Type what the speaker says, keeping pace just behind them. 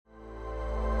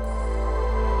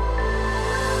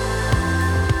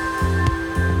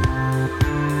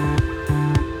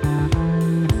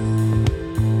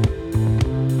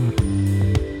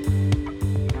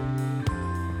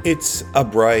It's a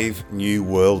brave new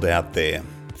world out there.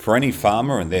 For any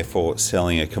farmer and therefore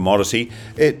selling a commodity,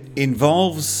 it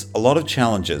involves a lot of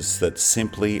challenges that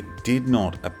simply did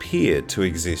not appear to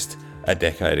exist a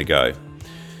decade ago.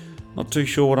 Not too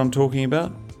sure what I'm talking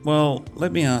about? Well,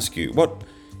 let me ask you, what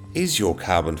is your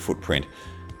carbon footprint?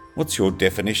 What's your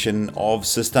definition of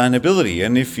sustainability?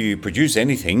 And if you produce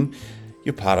anything,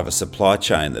 you're part of a supply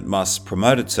chain that must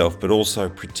promote itself but also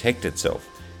protect itself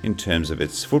in terms of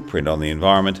its footprint on the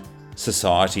environment,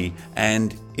 society,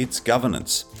 and its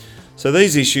governance. So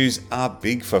these issues are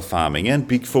big for farming and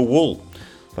big for wool.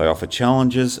 They offer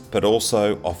challenges but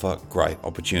also offer great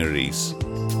opportunities.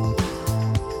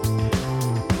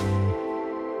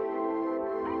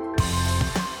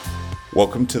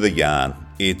 Welcome to The Yarn.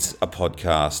 It's a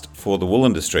podcast for the wool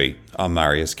industry. I'm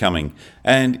Marius Cumming,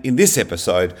 and in this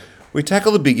episode we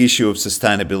tackle the big issue of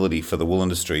sustainability for the wool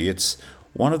industry. It's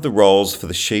one of the roles for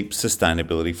the sheep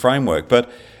sustainability framework, but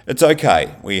it's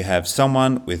okay. We have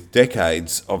someone with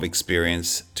decades of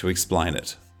experience to explain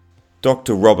it.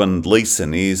 Dr Robyn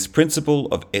Leeson is Principal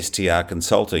of STR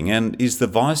Consulting and is the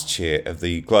Vice Chair of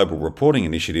the Global Reporting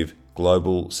Initiative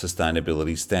Global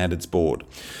Sustainability Standards Board.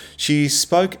 She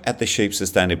spoke at the Sheep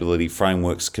Sustainability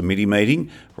Frameworks Committee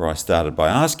meeting, where I started by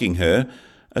asking her,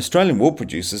 Australian wool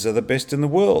producers are the best in the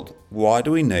world. Why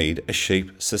do we need a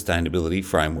sheep sustainability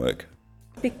framework?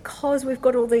 Because we've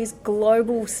got all these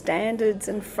global standards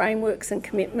and frameworks and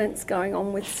commitments going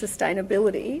on with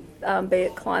sustainability, be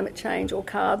it climate change or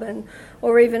carbon,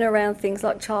 or even around things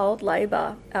like child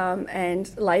labour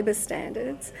and labour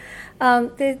standards,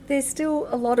 there's still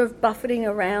a lot of buffeting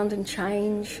around and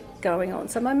change going on.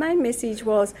 So my main message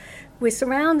was, we're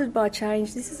surrounded by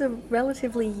change. This is a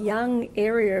relatively young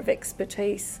area of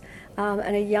expertise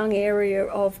and a young area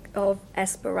of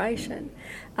aspiration.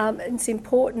 It's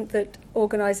important that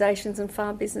organisations and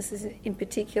farm businesses in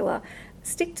particular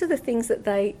stick to the things that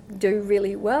they do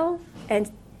really well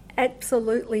and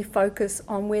absolutely focus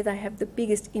on where they have the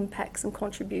biggest impacts and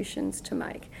contributions to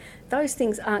make. Those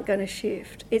things aren't going to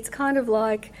shift. It's kind of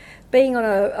like being on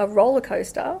a roller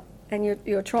coaster and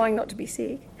you're trying not to be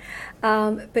sick,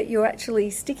 but you're actually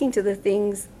sticking to the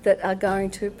things that are going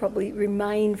to probably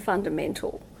remain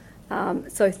fundamental.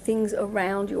 So things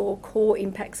around your core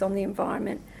impacts on the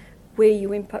environment, where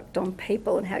you impact on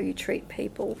people and how you treat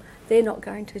people, they're not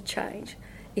going to change.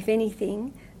 If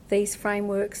anything, these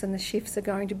frameworks and the shifts are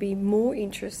going to be more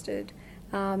interested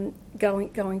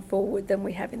going forward than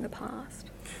we have in the past.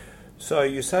 So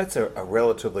you say it's a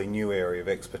relatively new area of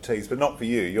expertise, but not for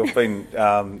you. You've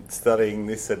been studying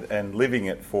this and living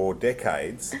it for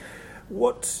decades.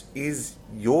 What is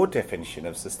your definition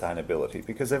of sustainability?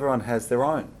 Because everyone has their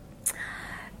own.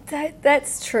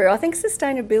 That's true. I think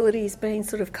sustainability has been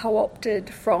sort of co-opted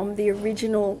from the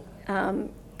original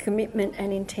commitment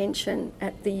and intention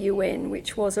at the UN,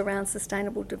 which was around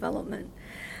sustainable development.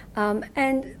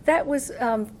 And that was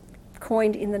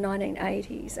coined in the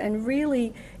 1980s, and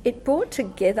really it brought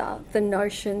together the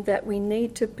notion that we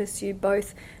need to pursue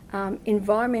both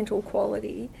environmental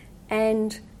quality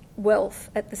and wealth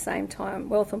at the same time,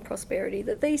 wealth and prosperity,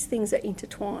 that these things are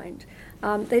intertwined.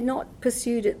 They're not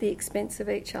pursued at the expense of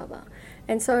each other.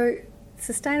 And so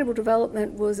sustainable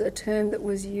development was a term that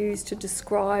was used to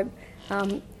describe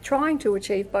trying to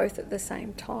achieve both at the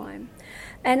same time.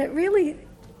 And it really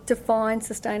defines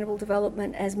sustainable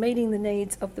development as meeting the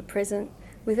needs of the present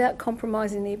without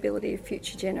compromising the ability of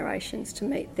future generations to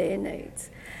meet their needs.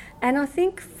 And I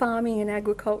think farming and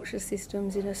agriculture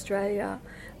systems in Australia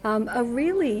are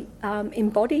really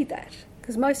embody that,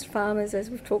 because most farmers, as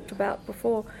we've talked about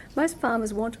before, most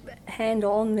farmers want to hand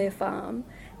on their farm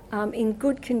in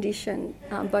good condition,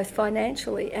 both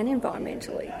financially and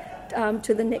environmentally,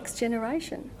 to the next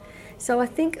generation. So I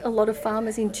think a lot of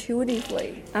farmers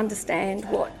intuitively understand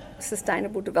what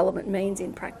sustainable development means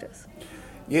in practice.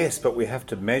 Yes, but we have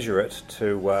to measure it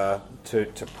to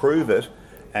prove it,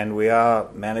 and we are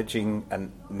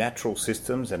managing natural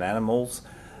systems and animals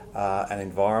and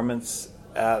environments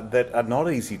that are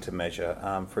not easy to measure,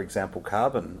 for example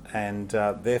carbon, and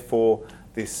therefore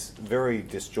this very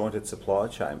disjointed supply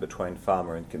chain between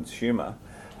farmer and consumer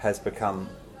has become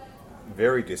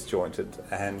very disjointed,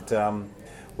 and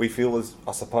we feel, as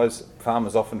I suppose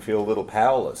farmers often feel, a little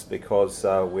powerless because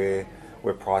we're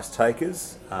price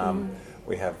takers.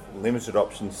 We have limited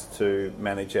options to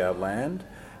manage our land,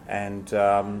 and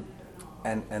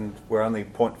we're only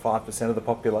 0.5% of the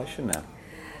population now.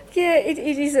 Yeah, it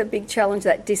is a big challenge,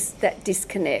 that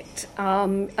disconnect. I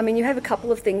mean, you have a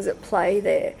couple of things at play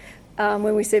there.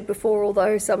 When we said before,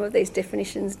 although some of these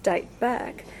definitions date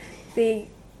back, the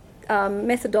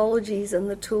methodologies and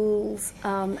the tools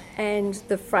and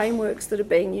the frameworks that are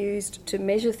being used to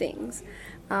measure things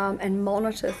and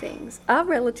monitor things are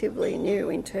relatively new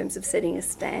in terms of setting a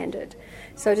standard.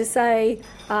 So to say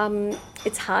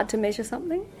it's hard to measure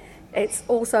something, it's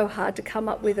also hard to come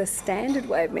up with a standard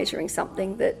way of measuring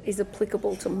something that is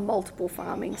applicable to multiple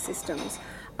farming systems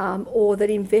or that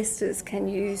investors can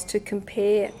use to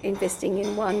compare investing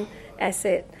in one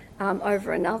asset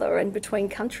over another and between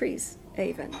countries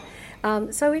even.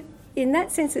 In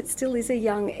that sense, it still is a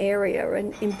young area,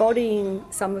 and embodying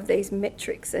some of these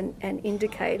metrics and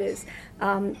indicators,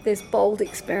 there's bold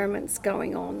experiments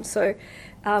going on. So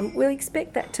we'll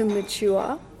expect that to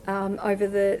mature over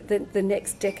the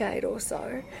next decade or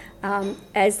so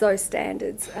as those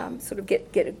standards sort of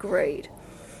get agreed.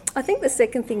 I think the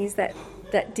second thing is that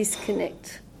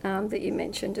disconnect that you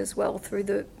mentioned as well through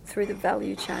the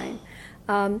value chain.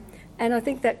 And I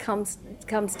think that comes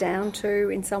down to,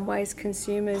 in some ways,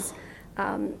 consumers,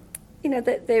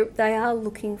 that they are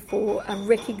looking for a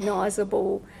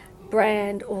recognisable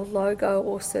brand or logo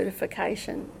or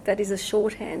certification that is a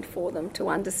shorthand for them to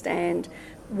understand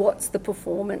what's the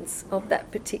performance of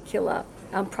that particular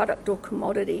product or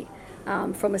commodity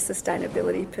from a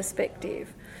sustainability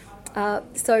perspective.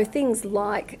 So things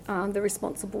like the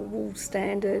Responsible Wool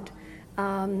Standard,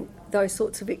 those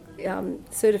sorts of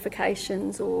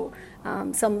certifications, or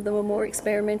some of them are more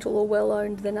experimental or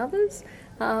well-owned than others.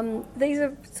 These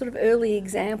are sort of early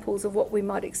examples of what we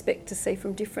might expect to see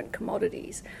from different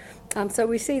commodities. So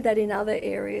we see that in other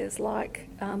areas like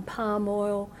palm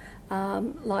oil,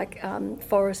 like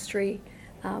forestry,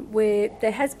 where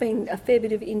there has been a fair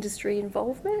bit of industry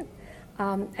involvement,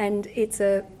 and it's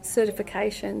a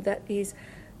certification that is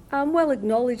well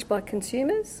acknowledged by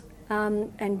consumers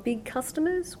and big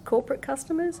customers, corporate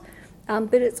customers,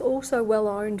 but it's also well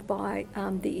owned by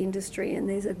the industry, and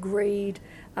there's agreed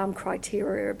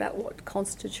criteria about what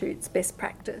constitutes best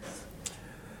practice.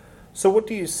 So what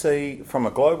do you see from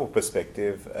a global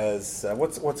perspective as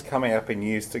what's coming up in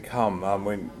years to come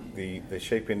when the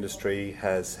sheep industry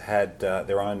has had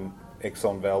their own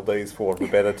Exxon Valdez, for want of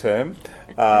a better term,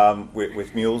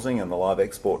 with mulesing and the live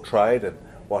export trade and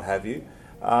what have you.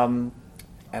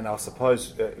 And I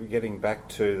suppose getting back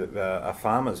to a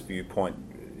farmer's viewpoint,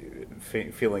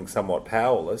 feeling somewhat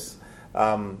powerless,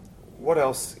 what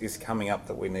else is coming up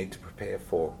that we need to prepare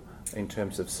for in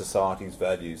terms of society's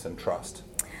values and trust?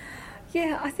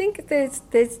 Yeah, I think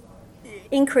there's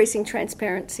increasing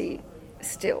transparency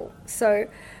still. So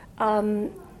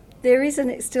there is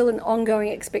still an ongoing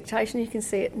expectation. You can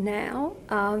see it now,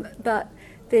 but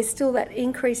there's still that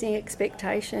increasing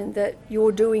expectation that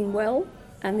you're doing well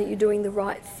and that you're doing the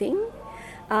right thing.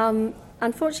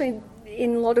 Unfortunately,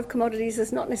 in a lot of commodities,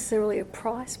 there's not necessarily a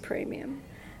price premium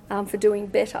for doing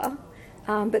better,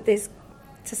 but there's,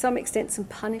 to some extent, some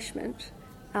punishment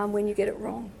when you get it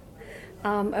wrong.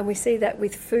 And we see that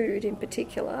with food in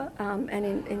particular, and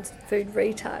in food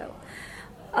retail.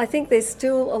 I think there's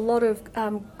still a lot of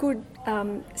good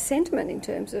sentiment in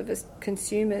terms of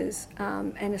consumers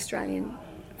and Australian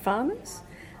farmers.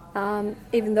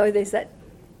 Even though there's that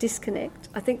disconnect,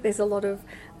 I think there's a lot of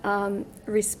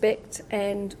respect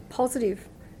and positive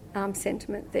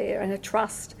sentiment there, and a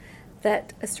trust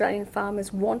that Australian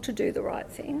farmers want to do the right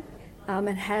thing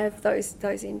and have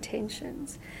those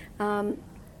intentions. And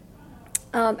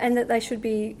that they should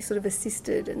be sort of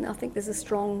assisted, and I think there's a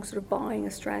strong sort of buying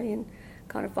Australian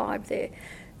kind of vibe there.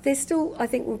 There's still, I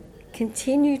think, we'll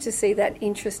continue to see that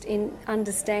interest in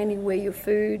understanding where your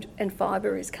food and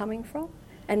fibre is coming from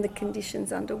and the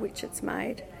conditions under which it's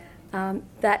made.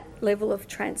 That level of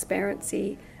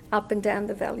transparency up and down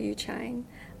the value chain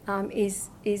is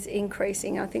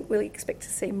increasing. I think we'll expect to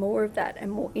see more of that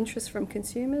and more interest from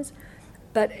consumers,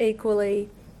 but equally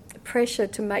pressure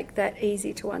to make that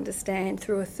easy to understand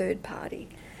through a third party.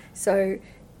 So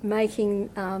making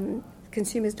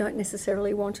consumers don't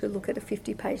necessarily want to look at a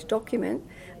 50-page document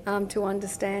to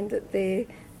understand that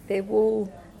their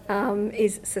wool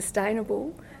is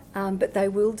sustainable, but they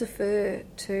will defer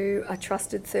to a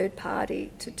trusted third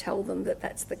party to tell them that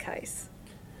that's the case.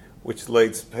 Which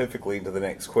leads perfectly into the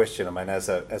next question. I mean,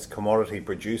 as commodity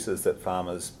producers that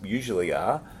farmers usually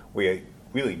are,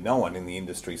 really no one in the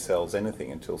industry sells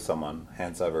anything until someone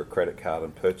hands over a credit card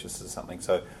and purchases something.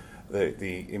 So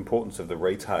the importance of the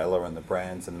retailer and the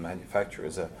brands and the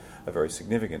manufacturers are very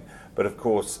significant. But of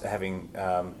course, having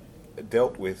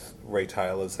dealt with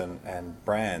retailers and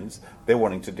brands, they're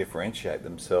wanting to differentiate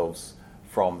themselves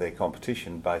from their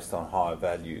competition based on higher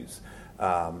values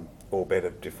or better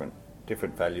different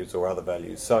values or other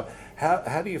values. So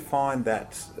how do you find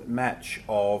that match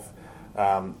of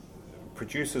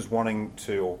producers wanting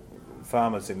to, or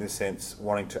farmers in this sense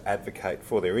wanting to advocate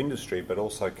for their industry, but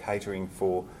also catering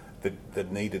for the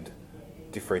needed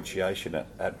differentiation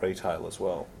at retail as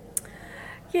well.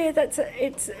 Yeah,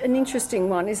 it's an interesting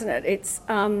one, isn't it? It's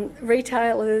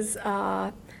retailers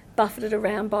are buffeted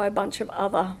around by a bunch of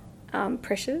other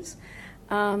pressures,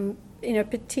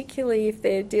 particularly if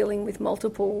they're dealing with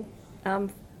multiple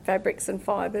fabrics and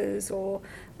fibres or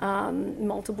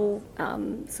multiple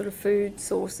sort of food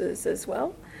sources as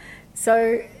well.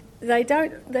 So they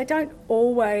don't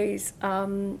always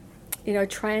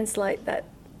translate that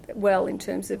well in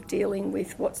terms of dealing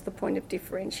with what's the point of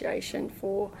differentiation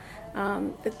for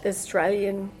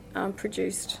Australian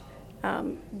produced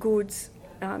goods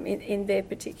in their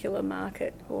particular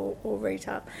market or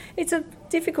retail. It's a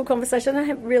difficult conversation. I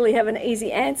don't really have an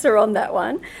easy answer on that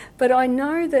one, but I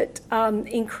know that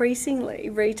increasingly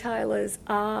retailers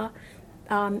are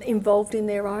involved in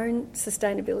their own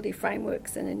sustainability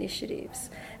frameworks and initiatives.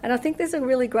 And I think there's a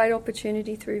really great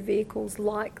opportunity through vehicles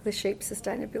like the Sheep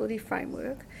Sustainability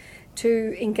Framework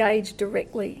to engage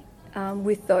directly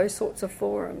with those sorts of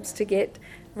forums, to get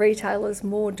retailers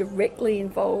more directly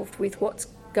involved with what's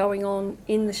going on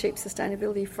in the Sheep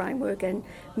Sustainability Framework and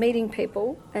meeting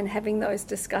people and having those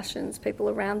discussions, people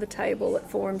around the table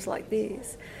at forums like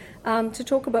this, to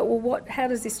talk about, how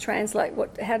does this translate,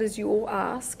 how does your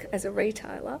ask as a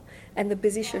retailer and the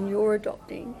position you're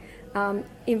adopting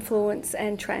influence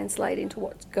and translate into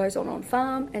what goes on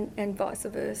farm and vice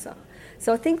versa.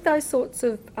 So I think those sorts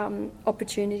of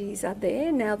opportunities are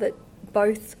there now that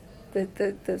both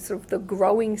the sort of the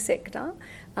growing sector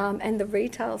and the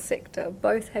retail sector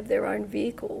both have their own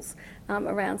vehicles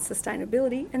around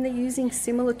sustainability, and they're using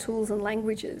similar tools and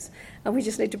languages, and we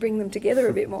just need to bring them together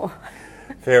a bit more.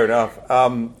 Fair enough.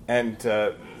 And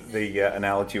the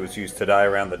analogy was used today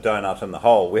around the donut and the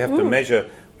hole. We have to measure.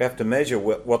 We have to measure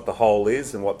what the hole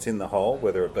is and what's in the hole,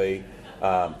 whether it be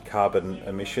carbon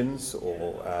emissions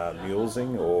or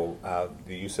mulesing or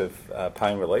the use of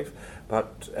pain relief.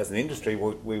 But as an industry,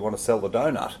 we want to sell the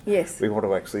donut. Yes. We want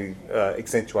to actually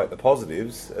accentuate the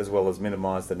positives as well as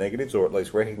minimise the negatives, or at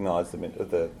least recognise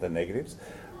the negatives.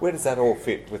 Where does that all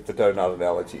fit with the donut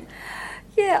analogy?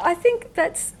 Yeah, I think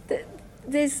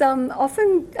there's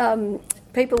often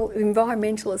people,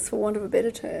 environmentalists for want of a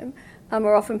better term,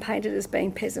 are often painted as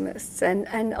being pessimists,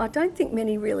 and I don't think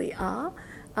many really are.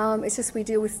 It's just we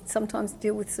sometimes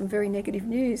deal with some very negative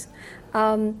news.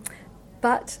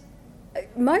 But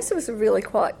most of us are really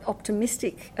quite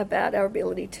optimistic about our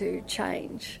ability to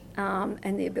change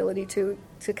and the ability to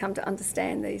come to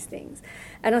understand these things.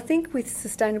 And I think with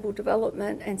sustainable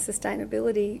development and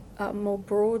sustainability more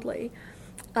broadly,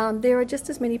 there are just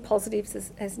as many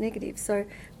positives as negatives. So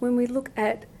when we look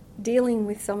at dealing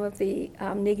with some of the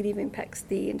negative impacts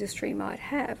the industry might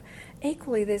have,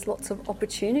 equally there's lots of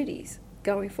opportunities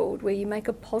going forward where you make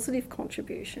a positive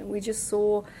contribution. We just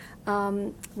saw,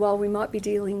 while we might be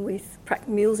dealing with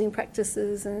mulesing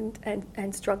practices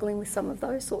and struggling with some of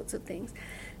those sorts of things,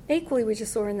 equally we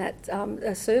just saw in that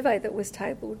a survey that was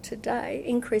tabled today,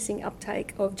 increasing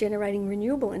uptake of generating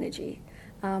renewable energy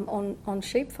on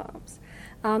sheep farms.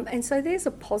 And so there's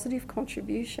a positive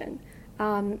contribution.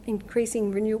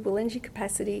 Increasing renewable energy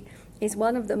capacity is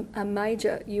one of a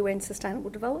major UN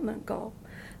Sustainable Development Goal.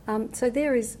 So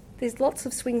there's lots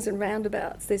of swings and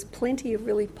roundabouts. There's plenty of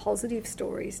really positive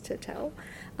stories to tell,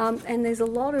 and there's a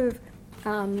lot of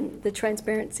the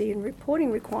transparency and reporting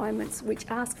requirements which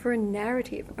ask for a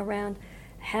narrative around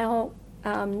how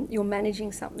you're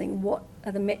managing something. What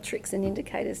are the metrics and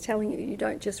indicators telling you? You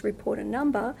don't just report a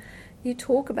number. You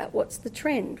talk about what's the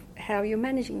trend, how you're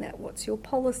managing that, what's your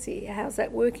policy, how's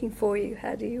that working for you,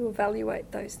 how do you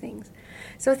evaluate those things.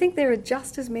 So I think there are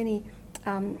just as many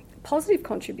positive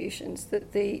contributions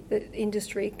that the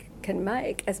industry can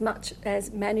make, as much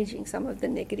as managing some of the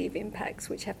negative impacts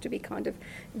which have to be kind of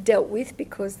dealt with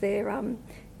because they're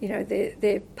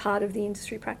part of the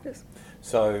industry practice.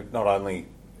 So not only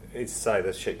is, say,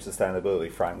 the Sheep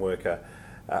Sustainability Framework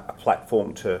a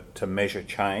platform to measure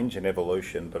change and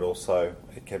evolution, but also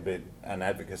it can be an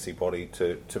advocacy body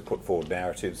to put forward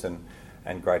narratives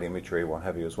and great imagery, what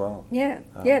have you, as well. Yeah,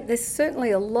 there's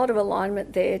certainly a lot of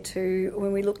alignment there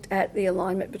when we looked at the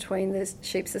alignment between the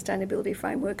Sheep Sustainability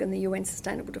Framework and the UN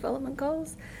Sustainable Development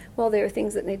Goals. While there are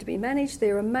things that need to be managed,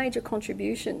 there are major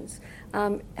contributions.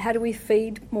 How do we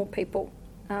feed more people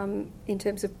in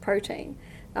terms of protein?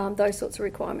 Those sorts of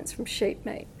requirements from sheep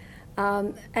meat.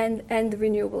 And the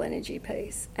renewable energy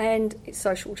piece, and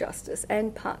social justice,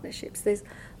 and partnerships. There's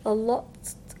a lot,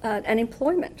 and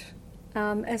employment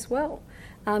as well,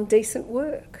 decent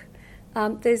work.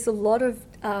 There's a lot of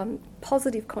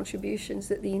positive contributions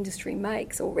that the industry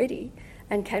makes already,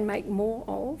 and can make more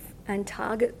of and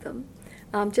target them,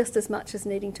 just as much as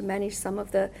needing to manage some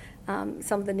of the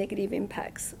negative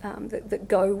impacts that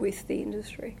go with the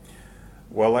industry.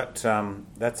 Well,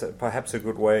 that's perhaps a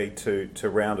good way to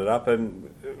round it up.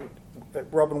 And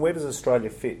Robyn, where does Australia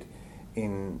fit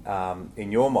in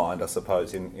your mind, I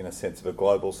suppose, in a sense of a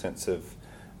global sense of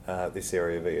this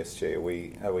area of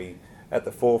ESG? Are we at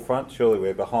the forefront? Surely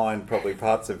we're behind probably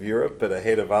parts of Europe, but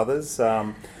ahead of others.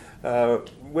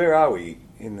 Where are we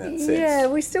in that sense? Yeah,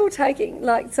 we're still taking,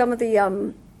 like, some of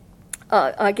the,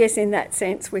 I guess in that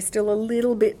sense, we're still a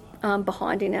little bit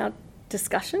behind in our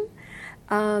discussion.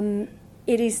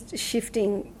 It is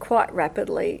shifting quite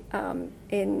rapidly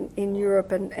in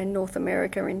Europe and North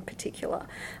America in particular.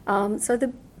 So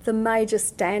the major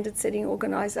standard-setting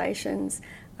organisations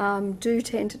do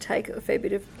tend to take a fair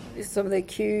bit of some of their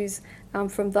cues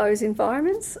from those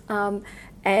environments,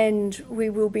 and we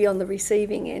will be on the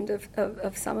receiving end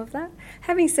of some of that.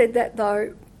 Having said that,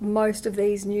 though, most of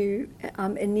these new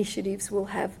initiatives will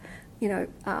have,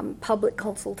 public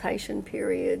consultation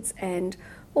periods, and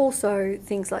also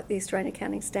things like the Australian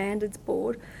Accounting Standards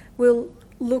Board will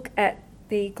look at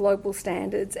the global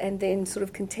standards and then sort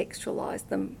of contextualise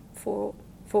them for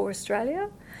Australia.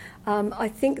 I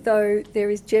think, though, there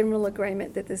is general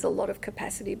agreement that there's a lot of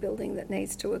capacity building that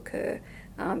needs to occur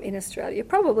in Australia,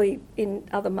 probably in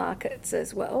other markets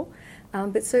as well,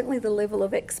 but certainly the level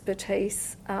of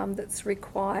expertise that's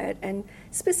required and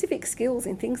specific skills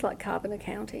in things like carbon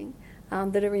accounting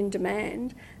that are in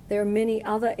demand. There are many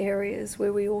other areas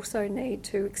where we also need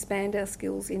to expand our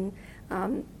skills in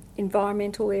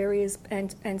environmental areas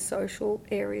and social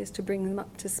areas to bring them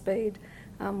up to speed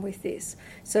with this.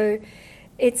 So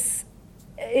it's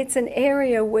an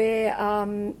area where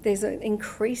there's an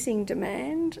increasing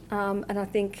demand, and I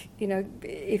think,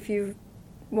 if you're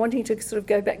wanting to sort of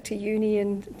go back to uni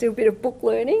and do a bit of book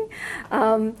learning,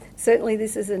 certainly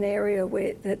this is an area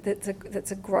where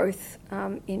that's a growth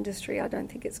industry. I don't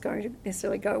think it's going to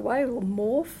necessarily go away. It will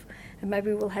morph, and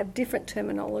maybe we'll have different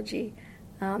terminology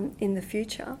in the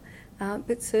future,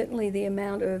 but certainly the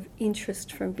amount of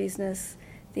interest from business,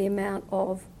 the amount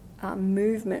of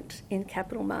movement in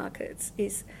capital markets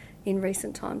in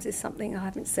recent times is something I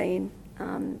haven't seen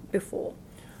before.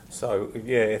 So,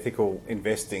 ethical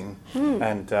investing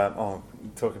and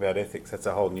talk about ethics, that's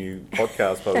a whole new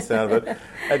podcast by the sound of it.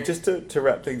 And just to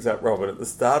wrap things up, Robyn, at the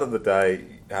start of the day,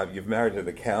 you've married an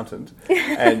accountant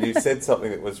and you said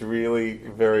something that was really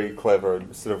very clever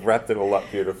and sort of wrapped it all up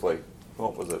beautifully.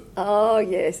 What was it? Oh,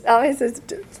 yes. I was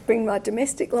to bring my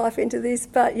domestic life into this,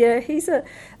 but yeah, he's an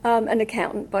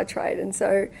accountant by trade, and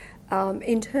so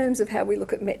in terms of how we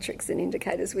look at metrics and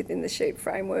indicators within the SHEEP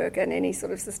framework and any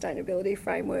sort of sustainability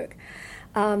framework,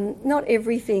 not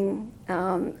everything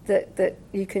that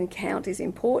you can count is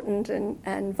important,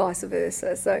 and vice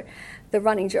versa. So the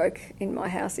running joke in my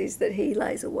house is that he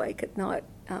lays awake at night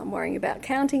worrying about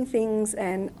counting things,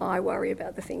 and I worry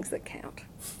about the things that count.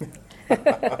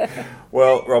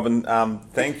 Well, Robyn,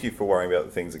 thank you for worrying about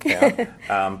the things that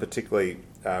count, particularly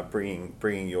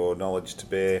bringing your knowledge to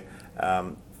bear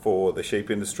for the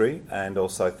sheep industry, and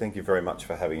also thank you very much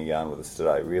for having a yarn with us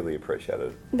today. Really appreciate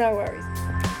it. No worries.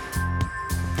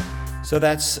 So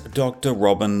that's Dr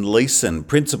Robyn Leeson,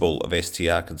 Principal of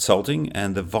STR Consulting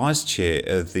and the Vice Chair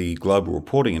of the Global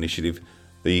Reporting Initiative,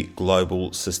 the Global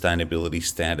Sustainability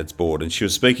Standards Board. And she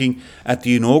was speaking at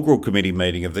the inaugural committee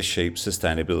meeting of the Sheep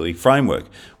Sustainability Framework,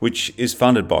 which is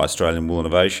funded by Australian Wool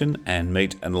Innovation and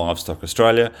Meat and Livestock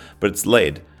Australia, but it's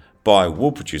led by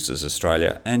Wool Producers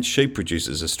Australia and Sheep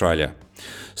Producers Australia.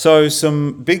 So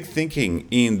some big thinking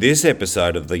in this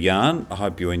episode of The Yarn. I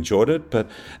hope you enjoyed it, but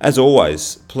as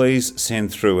always, please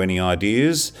send through any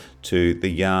ideas to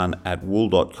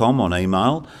theyarn@wool.com on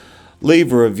email.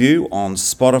 Leave a review on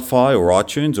Spotify or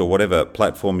iTunes or whatever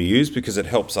platform you use, because it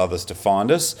helps others to find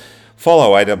us.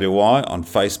 Follow AWI on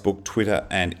Facebook, Twitter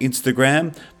and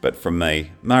Instagram. But from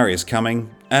me, Murray is coming.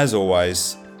 As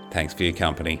always, thanks for your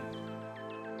company.